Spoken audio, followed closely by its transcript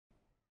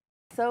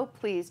So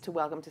pleased to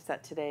welcome to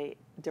set today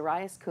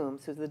Darius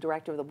Coombs, who's the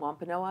director of the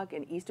Wampanoag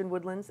and Eastern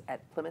Woodlands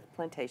at Plimoth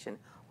Plantation.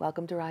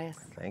 Welcome, Darius.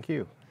 Thank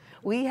you.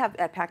 We have,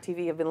 at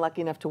PACTV, have been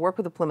lucky enough to work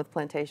with the Plimoth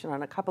Plantation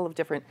on a couple of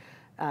different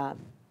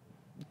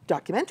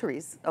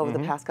documentaries over the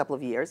past couple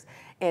of years,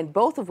 and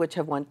both of which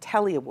have won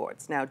Telly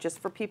Awards. Now, just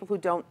for people who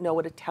don't know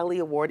what a Telly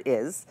Award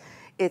is,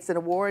 it's an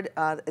award,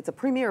 it's a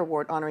premier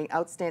award honoring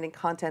outstanding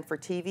content for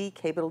TV,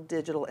 cable,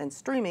 digital, and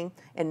streaming,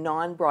 and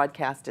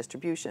non-broadcast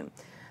distribution.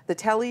 The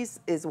Tellys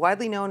is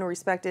widely known and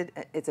respected.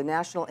 It's a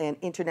national and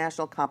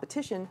international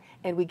competition,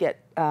 and we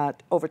get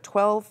over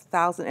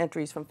 12,000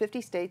 entries from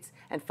 50 states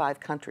and 5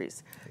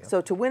 countries. Yep.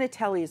 So to win a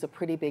Telly is a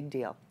pretty big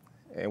deal.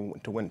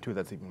 And to win 2,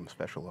 that's even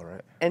special, all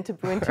right? And to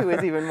win 2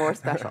 is even more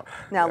special.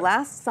 Now,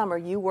 last summer,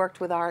 you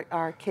worked with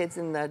our kids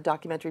in the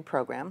documentary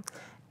program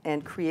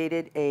and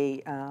created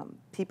a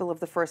People of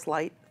the First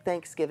Light,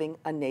 Thanksgiving,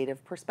 a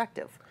Native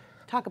Perspective.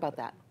 Talk about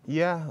that.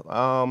 Yeah,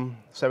 7th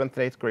and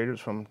 8th graders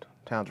from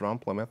towns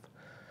around Plymouth.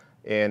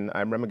 And I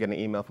remember getting an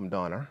email from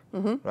Donna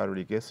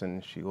Rodriguez,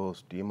 and she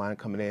goes, do you mind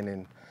coming in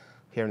and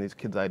hearing these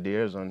kids'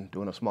 ideas on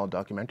doing a small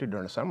documentary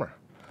during the summer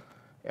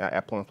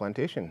at Plimoth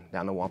Plantation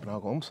down the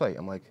Wampanoag home site?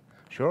 I'm like,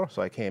 sure.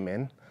 So I came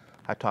in,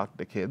 I talked to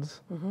the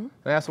kids, and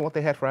I asked them what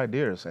they had for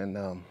ideas, and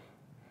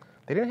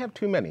they didn't have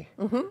too many.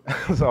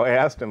 So I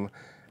asked them,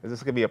 is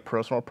this going to be a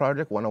personal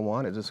project,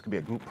 one-on-one? Is this going to be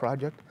a group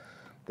project?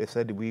 They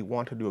said, we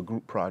want to do a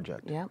group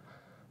project. Yeah.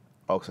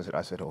 Oh, so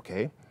I said,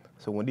 okay.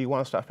 So when do you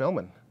want to start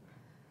filming?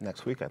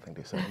 Next week, I think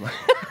they said.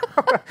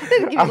 They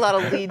give you a lot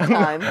of lead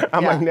time.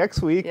 I'm like,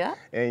 next week, yeah.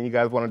 And you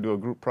guys want to do a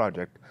group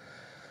project.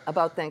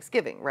 About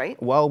Thanksgiving, right?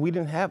 Well, we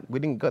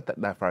didn't get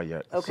that far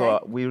yet. Okay.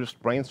 So we were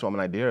just brainstorming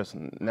ideas,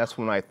 and that's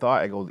when I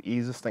thought, the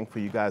easiest thing for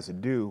you guys to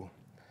do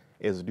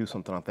is to do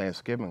something on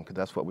Thanksgiving, because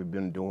that's what we've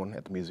been doing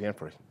at the museum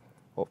for,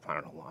 I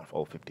don't know, for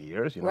over 50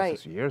 years,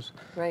 60 years.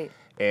 Right.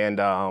 And,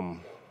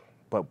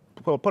 but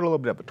put a little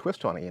bit of a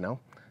twist on it,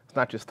 It's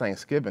not just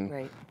Thanksgiving.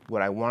 Right.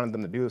 What I wanted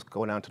them to do is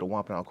go down to the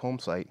Wampanoag home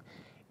site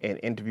and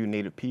interview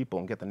Native people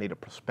and get the Native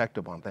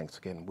perspective on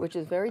Thanksgiving. Which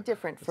is very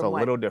different from a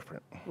little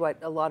different. What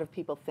a lot of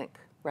people think,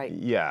 right?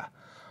 Yeah.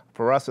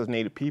 For us as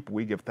Native people,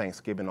 we give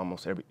Thanksgiving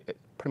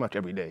pretty much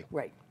every day.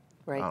 Right,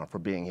 right. For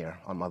being here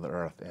on Mother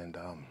Earth. And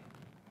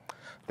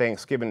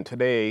Thanksgiving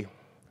today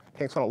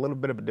takes on a little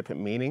bit of a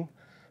different meaning,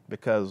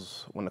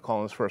 because when the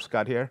colonists first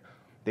got here,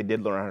 they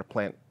did learn how to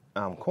plant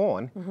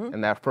corn,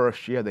 and that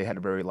first year they had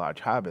a very large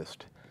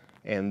harvest.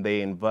 And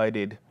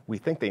we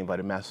think they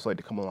invited Massasoit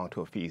to come along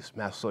to a feast.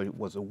 Massasoit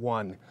was the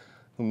one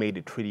who made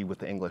the treaty with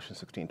the English in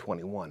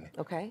 1621.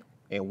 Okay.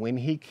 And when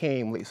he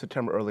came late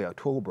September, early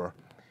October,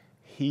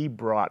 he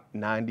brought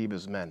 90 of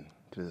his men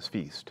to this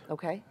feast.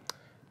 Okay.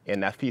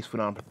 And that feast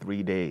went on for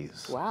 3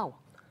 days. Wow.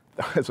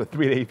 It's a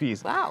 3-day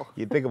feast. Wow.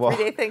 You think about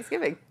 3-day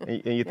Thanksgiving.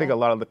 And you think a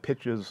lot of the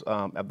pictures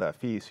of that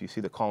feast, you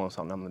see the colonists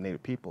outnumber the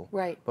Native people.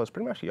 Right. But it's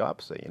pretty much the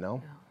opposite, Yeah.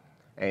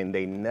 And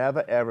they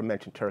never, ever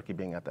mentioned turkey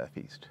being at that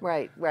feast.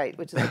 Right, right,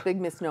 which is a big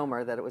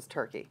misnomer that it was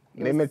turkey.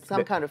 It was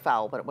some kind of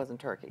fowl, but it wasn't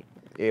turkey.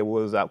 It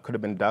was, could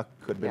have been duck,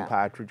 could have been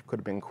partridge, could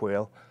have been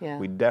quail. Yeah.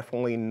 We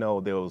definitely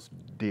know there was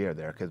deer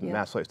there, because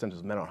Massasoit sent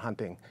his men on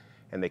hunting,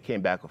 and they came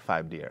back with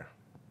 5 deer.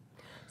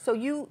 So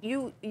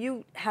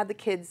you had the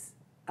kids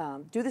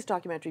do this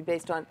documentary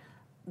based on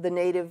the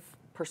Native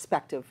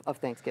perspective of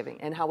Thanksgiving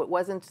and how it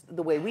wasn't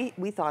the way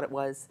we thought it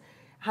was.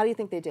 How do you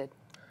think they did?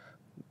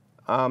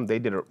 They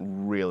did a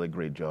really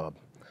great job.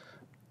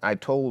 I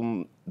told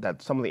them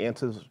that some of the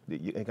answers that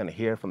you're going to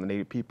hear from the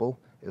Native people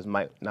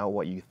might not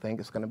what you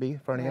think it's going to be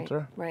for an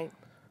answer. Right.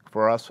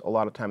 For us, a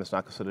lot of times it's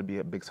not considered to be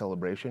a big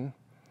celebration.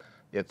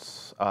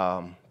 It's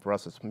for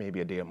us, it's maybe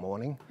a day of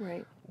mourning.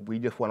 Right. We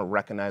just want to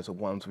recognize the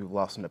ones we've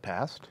lost in the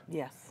past.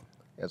 Yes.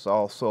 It's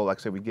also, like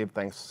I said, we give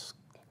thanks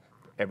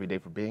every day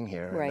for being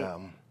here. Right.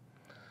 And,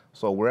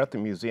 so we're at the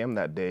museum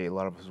that day. A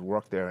lot of us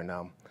work there, and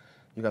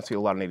you're going to see a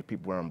lot of Native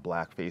people wearing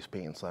black face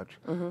paint and such,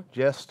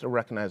 just to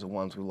recognize the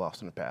ones we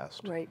lost in the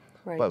past. Right,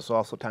 right. But it's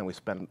also time we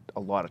spend a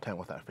lot of time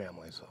with our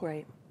families. So.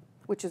 Right,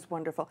 which is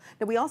wonderful.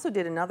 Now, we also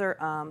did another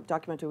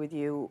documentary with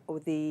you.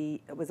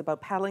 It was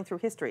about paddling through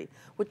history,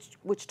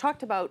 which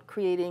talked about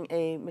creating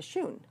a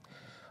mashoon,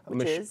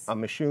 which is a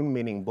mashoon,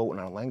 meaning boat in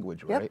our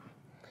language, right?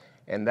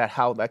 And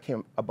how that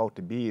came about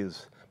to be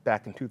is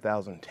back in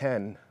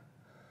 2010.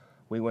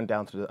 We went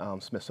down to the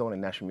Smithsonian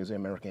National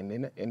Museum of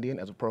American Indian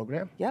as a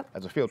program,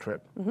 as a field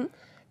trip.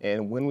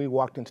 And when we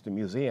walked into the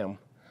museum,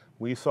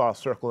 we saw a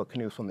circle of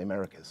canoes from the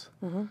Americas.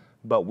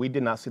 But we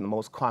did not see the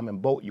most common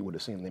boat you would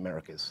have seen in the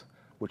Americas,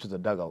 which is a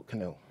dugout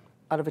canoe.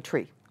 Out of a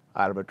tree.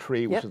 Out of a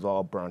tree, which is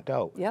all burnt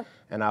out. Yep.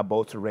 And our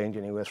boats range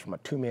anywhere from a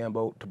 2-man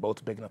boat to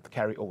boats big enough to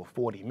carry over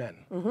 40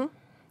 men.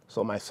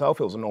 So myself,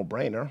 it was a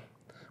no-brainer.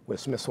 With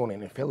a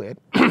Smithsonian affiliate,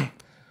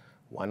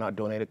 why not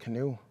donate a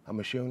canoe, a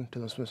mashoon, to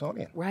the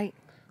Smithsonian? Right.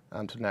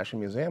 To the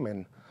National Museum.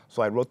 And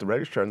so I wrote the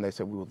register, and they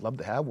said we would love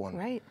to have one.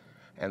 Right.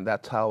 And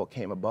that's how it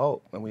came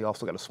about. And we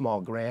also got a small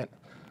grant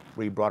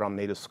where we brought on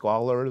Native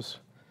scholars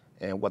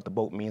and what the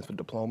boat means for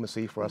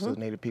diplomacy for us as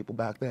Native people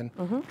back then,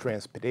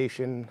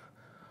 transportation,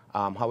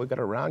 how we got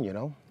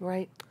around,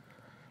 Right.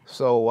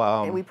 So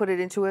And we put it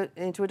into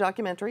a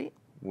documentary,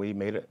 we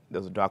made it.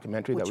 There's a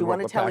documentary which that you we won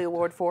wrote a with Telly PACTV.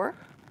 Award for.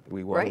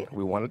 We won. Right?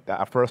 We won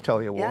our first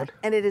Telly Yeah, Award.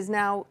 and it is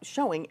now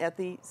showing at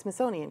the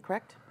Smithsonian,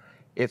 correct?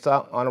 It's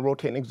on a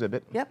rotating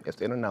exhibit. Yep.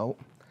 It's in and out.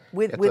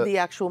 With It's the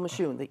actual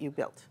machine that you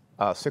built.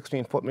 a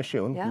 16-foot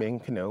machine, Yeah. main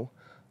canoe.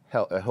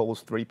 It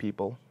holds 3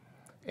 people.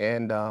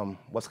 And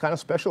what's kind of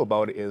special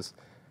about it is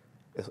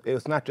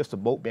it's not just a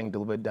boat being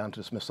delivered down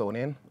to the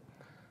Smithsonian.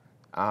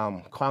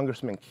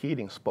 Congressman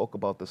Keating spoke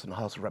about this in the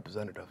House of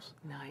Representatives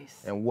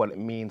Nice. and what it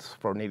means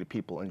for Native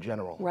people in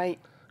general. Right.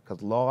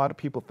 Because a lot of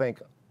people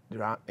think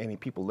there aren't any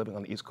people living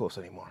on the East Coast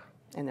anymore.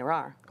 And there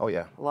are. Oh,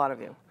 yeah. A lot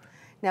of you.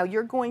 Now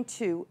you're going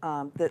to,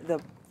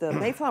 the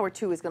Mayflower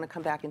 2 is going to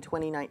come back in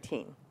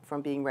 2019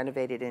 from being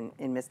renovated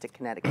in Mystic,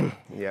 Connecticut.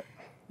 Yeah.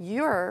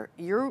 You are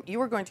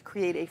going to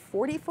create a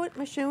 40-foot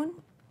machine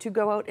to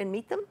go out and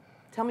meet them?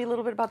 Tell me a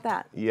little bit about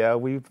that. Yeah,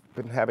 we've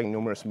been having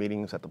numerous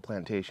meetings at the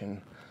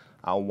plantation.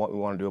 What we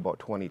want to do about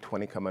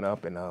 2020 coming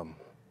up, and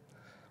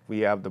we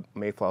have the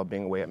Mayflower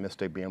being away at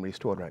Mystic being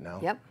restored right now.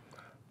 Yep.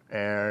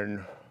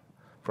 And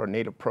for a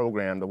Native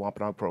program, the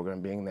Wampanoag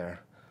program being there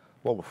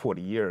for over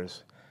 40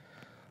 years.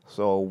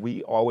 So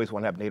we always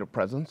want to have Native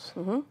presence.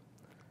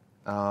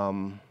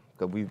 Because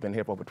we've been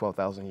here for over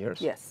 12,000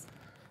 years. Yes.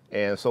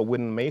 And so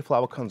when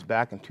Mayflower comes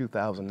back in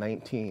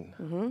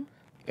 2019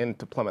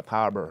 into Plymouth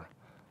Harbor,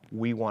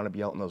 we want to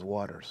be out in those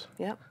waters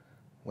Yep.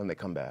 when they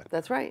come back.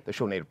 That's right. They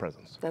show Native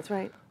presence. That's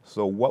right.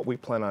 So what we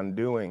plan on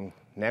doing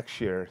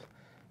next year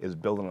is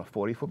building a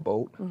 40-foot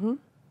boat,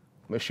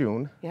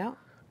 machine, Yeah.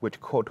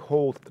 which could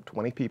hold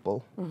 20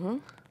 people,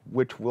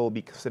 which will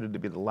be considered to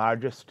be the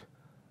largest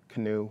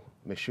canoe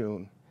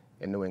machine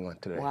in New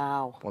England today.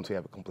 Wow. Once we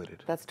have it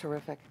completed. That's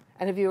terrific.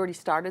 And have you already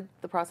started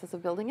the process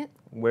of building it?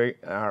 We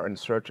are in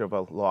search of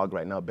a log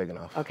right now big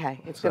enough. Okay.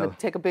 It's going to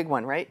take a big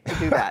one, right, to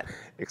do that?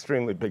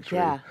 Extremely big tree.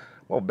 Yeah.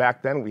 Well,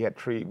 back then we had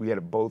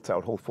boats that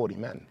would hold 40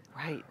 men.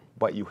 Right.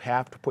 But you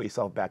have to put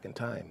yourself back in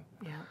time.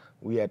 Yeah.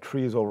 We had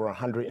trees over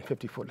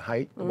 150 foot in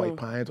height, the white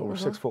pines over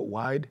 6 foot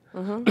wide.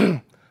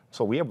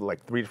 So we have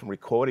like 3 different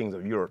recordings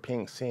of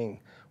Europeans seeing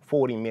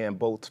 40-man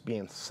boats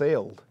being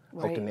sailed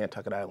out Right. to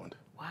Nantucket Island.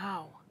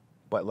 Wow.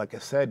 But like I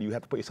said, you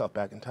have to put yourself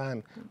back in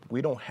time.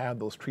 We don't have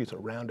those trees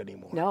around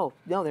anymore. No,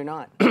 they're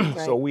not. Right.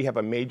 So we have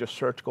a major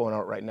search going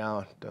out right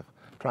now to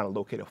trying to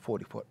locate a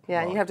 40-foot Yeah,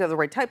 and log. you have to have the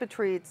right type of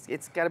tree.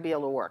 It's got to be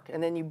able to work.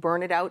 And then you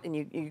burn it out and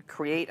you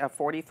create a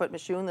 40-foot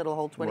machine that'll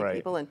hold 20 Right.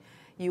 people, and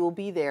you will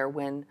be there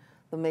when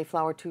the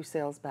Mayflower 2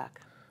 sails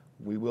back.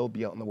 We will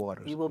be out in the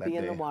waters. You will that be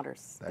in the day.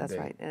 waters. That That's day.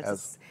 right. And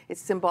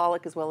it's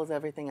symbolic as well as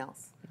everything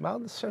else. Well,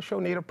 this should show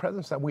Native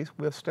presence that we're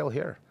still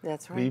here.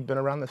 That's right. We've been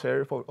around this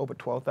area for over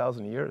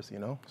 12,000 years, you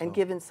know. And so,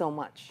 given so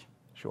much.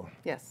 Sure.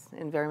 Yes,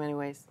 in very many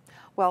ways.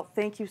 Well,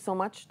 thank you so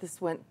much.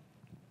 This went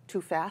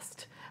too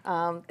fast.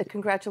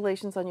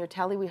 Congratulations on your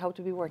tally. We hope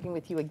to be working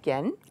with you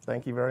again.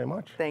 Thank you very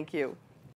much. Thank you.